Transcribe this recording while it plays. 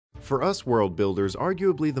For us world builders,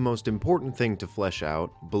 arguably the most important thing to flesh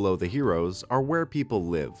out, below the heroes, are where people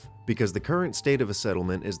live, because the current state of a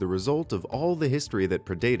settlement is the result of all the history that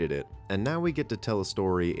predated it, and now we get to tell a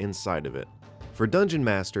story inside of it. For Dungeon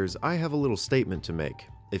Masters, I have a little statement to make.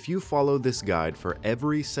 If you follow this guide for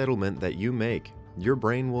every settlement that you make, your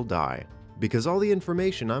brain will die. Because all the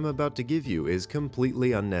information I'm about to give you is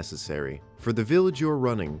completely unnecessary. For the village you're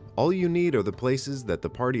running, all you need are the places that the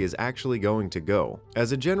party is actually going to go.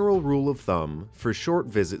 As a general rule of thumb, for short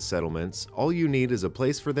visit settlements, all you need is a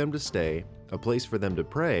place for them to stay, a place for them to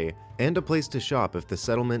pray, and a place to shop if the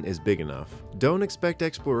settlement is big enough. Don't expect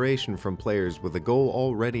exploration from players with a goal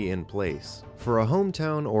already in place. For a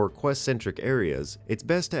hometown or quest-centric areas, it's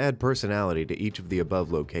best to add personality to each of the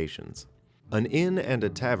above locations. An inn and a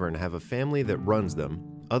tavern have a family that runs them,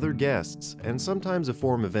 other guests, and sometimes a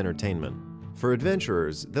form of entertainment. For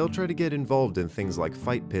adventurers, they'll try to get involved in things like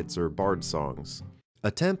fight pits or bard songs.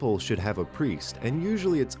 A temple should have a priest and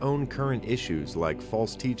usually its own current issues like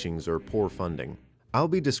false teachings or poor funding. I'll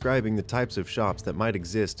be describing the types of shops that might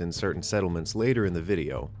exist in certain settlements later in the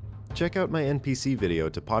video. Check out my NPC video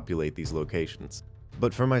to populate these locations.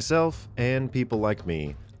 But for myself, and people like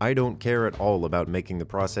me, I don't care at all about making the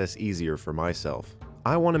process easier for myself.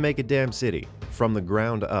 I want to make a damn city, from the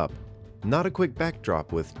ground up. Not a quick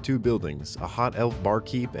backdrop with 2 buildings, a hot elf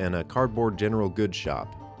barkeep, and a cardboard general goods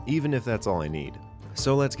shop, even if that's all I need.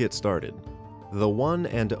 So let's get started. The one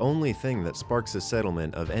and only thing that sparks a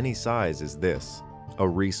settlement of any size is this: a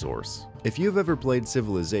resource. If you've ever played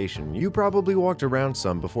Civilization, you probably walked around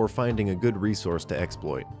some before finding a good resource to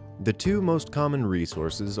exploit. The 2 most common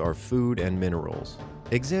resources are food and minerals.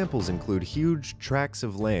 Examples include huge tracts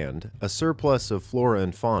of land, a surplus of flora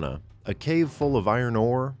and fauna, a cave full of iron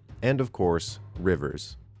ore, and of course,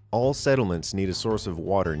 rivers. All settlements need a source of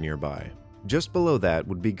water nearby. Just below that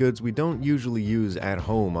would be goods we don't usually use at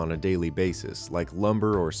home on a daily basis, like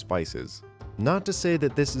lumber or spices. Not to say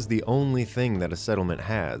that this is the only thing that a settlement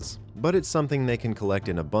has, but it's something they can collect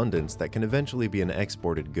in abundance that can eventually be an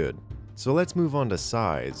exported good. So let's move on to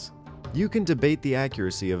size. You can debate the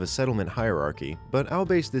accuracy of a settlement hierarchy, but I'll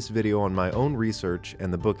base this video on my own research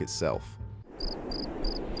and the book itself.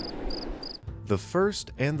 The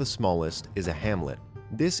first and the smallest is a hamlet.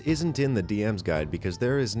 This isn't in the DM's guide because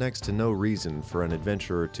there is next to no reason for an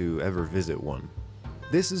adventurer to ever visit one.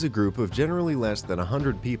 This is a group of generally less than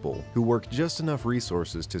 100 people who work just enough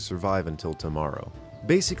resources to survive until tomorrow.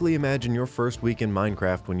 Basically imagine your first week in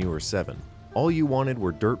Minecraft when you were 7. All you wanted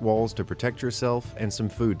were dirt walls to protect yourself and some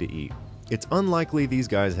food to eat. It's unlikely these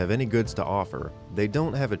guys have any goods to offer. They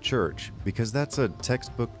don't have a church, because that's a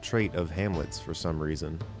textbook trait of hamlets for some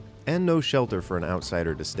reason. And no shelter for an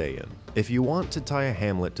outsider to stay in. If you want to tie a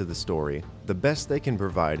hamlet to the story, the best they can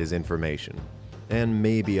provide is information. And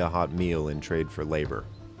maybe a hot meal in trade for labor.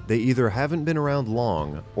 They either haven't been around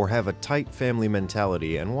long, or have a tight family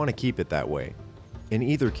mentality and want to keep it that way. In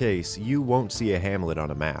either case, you won't see a hamlet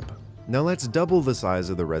on a map. Now let's double the size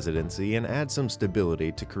of the residency and add some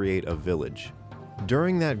stability to create a village.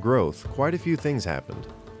 During that growth, quite a few things happened.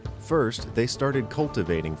 First, they started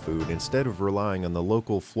cultivating food instead of relying on the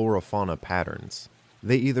local flora-fauna patterns.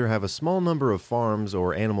 They either have a small number of farms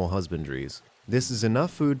or animal husbandries. This is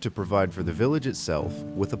enough food to provide for the village itself,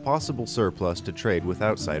 with a possible surplus to trade with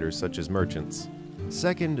outsiders such as merchants.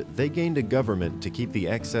 Second, they gained a government to keep the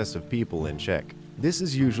excess of people in check. This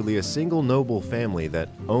is usually a single noble family that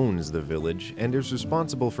owns the village and is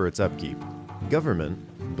responsible for its upkeep.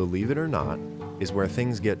 Government, believe it or not, is where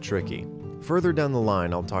things get tricky. Further down the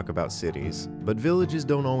line I'll talk about cities, but villages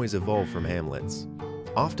don't always evolve from hamlets.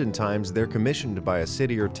 Oftentimes they're commissioned by a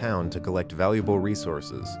city or town to collect valuable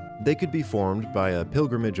resources. They could be formed by a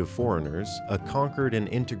pilgrimage of foreigners, a conquered and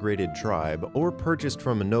integrated tribe, or purchased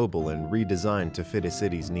from a noble and redesigned to fit a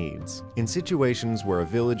city's needs. In situations where a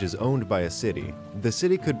village is owned by a city, the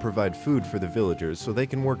city could provide food for the villagers so they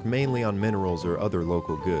can work mainly on minerals or other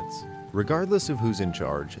local goods. Regardless of who's in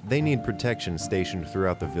charge, they need protection stationed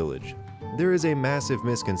throughout the village. There is a massive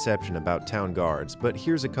misconception about town guards, but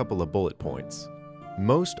here's a couple of bullet points.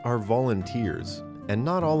 Most are volunteers, and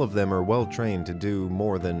not all of them are well trained to do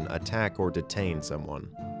more than attack or detain someone.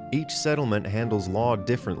 Each settlement handles law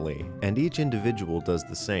differently, and each individual does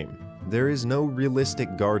the same. There is no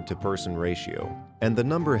realistic guard-to-person ratio, and the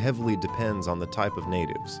number heavily depends on the type of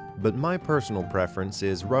natives, but my personal preference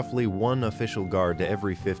is roughly 1 official guard to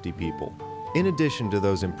every 50 people. In addition to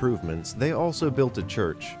those improvements, they also built a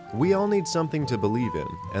church. We all need something to believe in,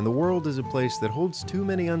 and the world is a place that holds too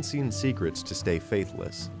many unseen secrets to stay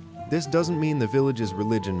faithless. This doesn't mean the village's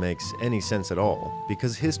religion makes any sense at all,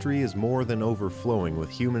 because history is more than overflowing with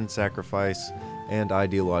human sacrifice and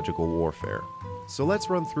ideological warfare. So let's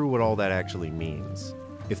run through what all that actually means.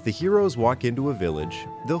 If the heroes walk into a village,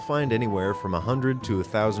 they'll find anywhere from 100 to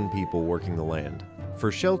 1,000 people working the land.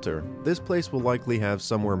 For shelter, this place will likely have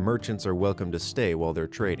somewhere merchants are welcome to stay while they're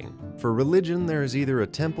trading. For religion, there is either a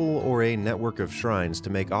temple or a network of shrines to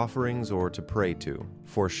make offerings or to pray to.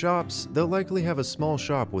 For shops, they'll likely have a small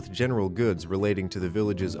shop with general goods relating to the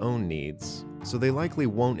village's own needs, so they likely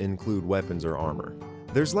won't include weapons or armor.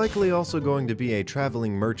 There's likely also going to be a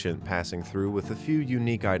traveling merchant passing through with a few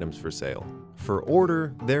unique items for sale. For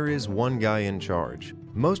order, there is one guy in charge.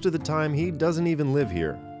 Most of the time, he doesn't even live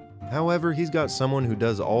here. However, he's got someone who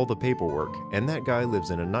does all the paperwork, and that guy lives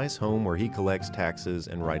in a nice home where he collects taxes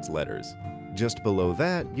and writes letters. Just below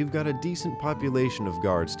that, you've got a decent population of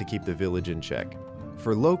guards to keep the village in check.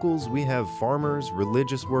 For locals, we have farmers,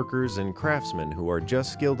 religious workers, and craftsmen who are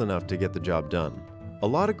just skilled enough to get the job done. A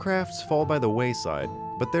lot of crafts fall by the wayside,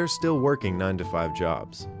 but they're still working 9-to-5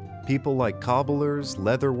 jobs. People like cobblers,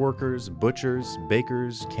 leather workers, butchers,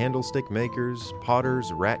 bakers, candlestick makers,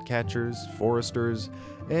 potters, rat catchers, foresters,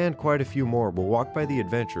 and quite a few more will walk by the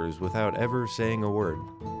adventurers without ever saying a word.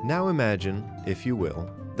 Now imagine, if you will,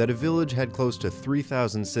 that a village had close to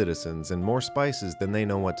 3,000 citizens and more spices than they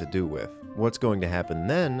know what to do with. What's going to happen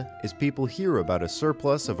then is people hear about a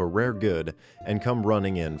surplus of a rare good and come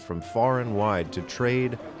running in from far and wide to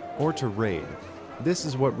trade or to raid. This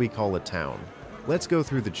is what we call a town. Let's go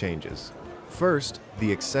through the changes. First, the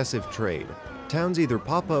excessive trade. Towns either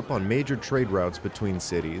pop up on major trade routes between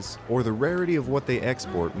cities, or the rarity of what they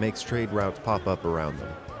export makes trade routes pop up around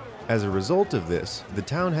them. As a result of this, the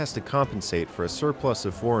town has to compensate for a surplus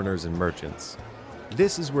of foreigners and merchants.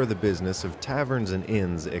 This is where the business of taverns and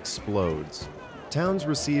inns explodes. Towns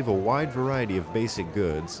receive a wide variety of basic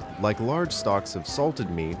goods, like large stocks of salted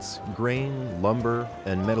meats, grain, lumber,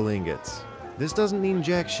 and metal ingots. This doesn't mean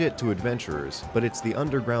jack shit to adventurers, but it's the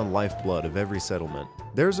underground lifeblood of every settlement.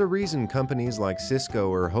 There's a reason companies like Cisco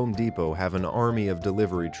or Home Depot have an army of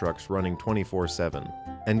delivery trucks running 24/7.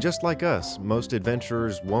 And just like us, most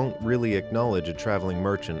adventurers won't really acknowledge a traveling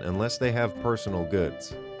merchant unless they have personal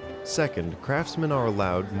goods. Second, craftsmen are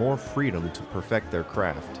allowed more freedom to perfect their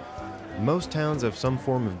craft. Most towns have some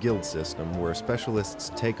form of guild system where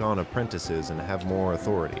specialists take on apprentices and have more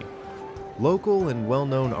authority. Local and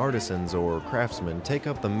well-known artisans or craftsmen take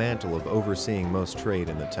up the mantle of overseeing most trade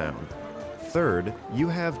in the town. Third, you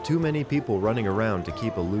have too many people running around to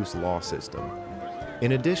keep a loose law system.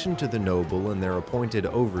 In addition to the noble and their appointed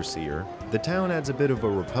overseer, the town adds a bit of a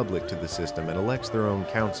republic to the system and elects their own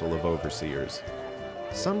council of overseers.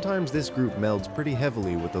 Sometimes this group melds pretty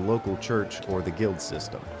heavily with the local church or the guild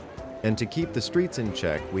system. And to keep the streets in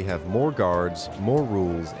check, we have more guards, more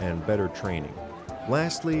rules, and better training.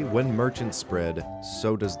 Lastly, when merchants spread,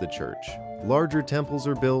 so does the church. Larger temples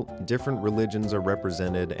are built, different religions are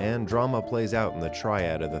represented, and drama plays out in the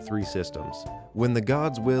triad of the three systems. When the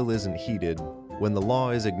god's will isn't heeded, when the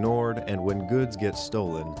law is ignored, and when goods get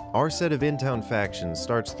stolen, our set of in-town factions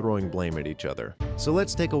starts throwing blame at each other. So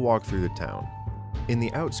let's take a walk through the town. In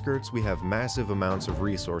the outskirts, we have massive amounts of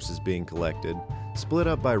resources being collected, split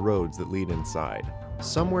up by roads that lead inside.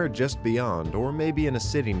 Somewhere just beyond, or maybe in a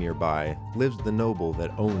city nearby, lives the noble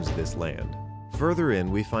that owns this land. Further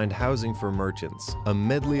in, we find housing for merchants, a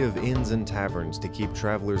medley of inns and taverns to keep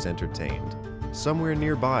travelers entertained. Somewhere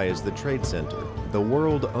nearby is the trade center, the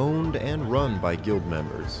world owned and run by guild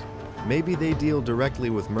members. Maybe they deal directly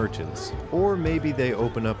with merchants, or maybe they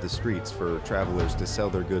open up the streets for travelers to sell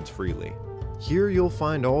their goods freely. Here you'll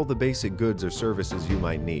find all the basic goods or services you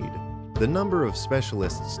might need. The number of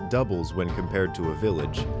specialists doubles when compared to a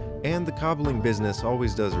village, and the cobbling business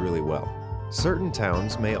always does really well. Certain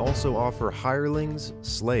towns may also offer hirelings,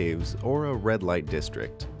 slaves, or a red light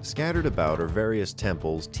district. Scattered about are various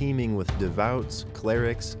temples teeming with devoutes,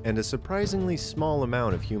 clerics, and a surprisingly small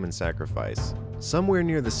amount of human sacrifice. Somewhere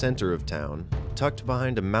near the center of town, tucked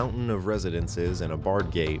behind a mountain of residences and a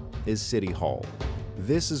barred gate, is City Hall.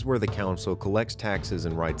 This is where the council collects taxes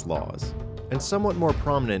and writes laws. And somewhat more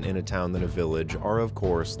prominent in a town than a village are, of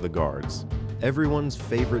course, the guards. Everyone's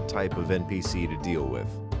favorite type of NPC to deal with.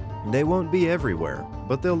 They won't be everywhere,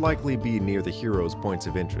 but they'll likely be near the heroes' points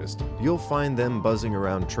of interest. You'll find them buzzing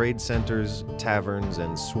around trade centers, taverns,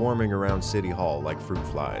 and swarming around City Hall like fruit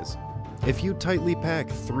flies. If you tightly pack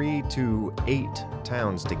 3 to 8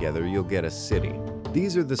 towns together, you'll get a city.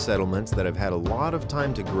 These are the settlements that have had a lot of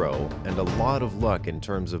time to grow and a lot of luck in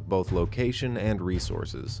terms of both location and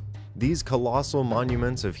resources. These colossal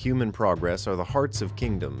monuments of human progress are the hearts of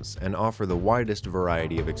kingdoms and offer the widest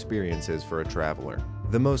variety of experiences for a traveler.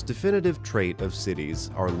 The most definitive trait of cities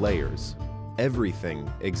are layers. Everything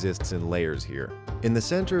exists in layers here. In the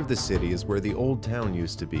center of the city is where the old town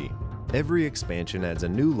used to be. Every expansion adds a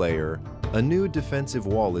new layer, a new defensive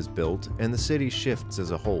wall is built, and the city shifts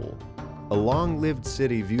as a whole. A long-lived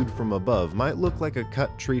city viewed from above might look like a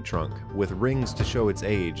cut tree trunk, with rings to show its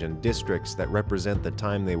age and districts that represent the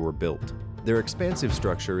time they were built. Their expansive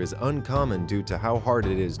structure is uncommon due to how hard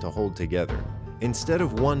it is to hold together. Instead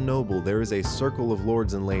of one noble, there is a circle of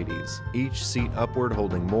lords and ladies, each seat upward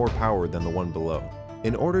holding more power than the one below.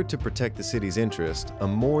 In order to protect the city's interest, a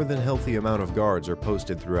more than healthy amount of guards are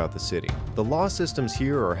posted throughout the city. The law systems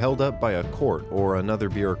here are held up by a court or another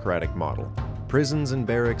bureaucratic model. Prisons and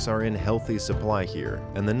barracks are in healthy supply here,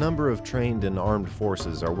 and the number of trained and armed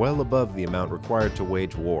forces are well above the amount required to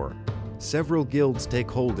wage war. Several guilds take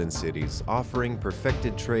hold in cities, offering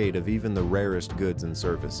perfected trade of even the rarest goods and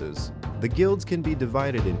services. The guilds can be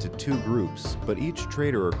divided into two groups, but each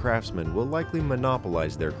trader or craftsman will likely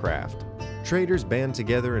monopolize their craft. Traders band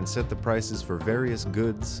together and set the prices for various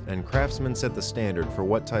goods, and craftsmen set the standard for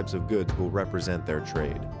what types of goods will represent their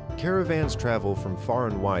trade. Caravans travel from far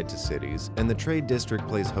and wide to cities, and the trade district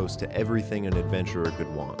plays host to everything an adventurer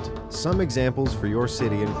could want. Some examples for your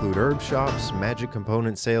city include herb shops, magic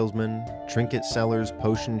component salesmen, trinket sellers,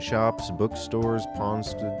 potion shops, bookstores,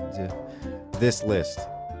 this list.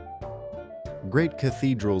 Great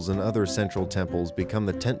cathedrals and other central temples become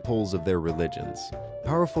the tent poles of their religions.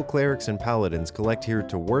 Powerful clerics and paladins collect here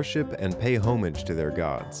to worship and pay homage to their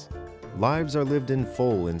gods. Lives are lived in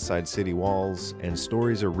full inside city walls, and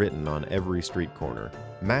stories are written on every street corner.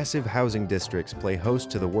 Massive housing districts play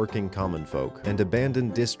host to the working common folk, and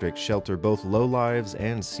abandoned districts shelter both lowlives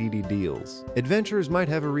and seedy deals. Adventurers might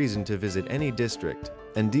have a reason to visit any district,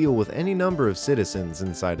 and deal with any number of citizens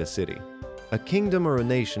inside a city. A kingdom or a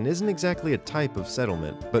nation isn't exactly a type of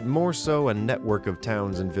settlement, but more so a network of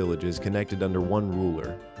towns and villages connected under one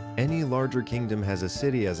ruler. Any larger kingdom has a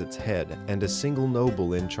city as its head, and a single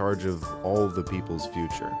noble in charge of all the people's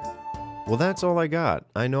future. Well, that's all I got.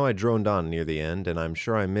 I know I droned on near the end, and I'm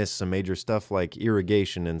sure I missed some major stuff like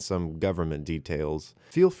irrigation and some government details.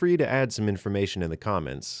 Feel free to add some information in the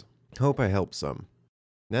comments. Hope I helped some.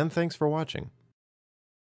 And thanks for watching.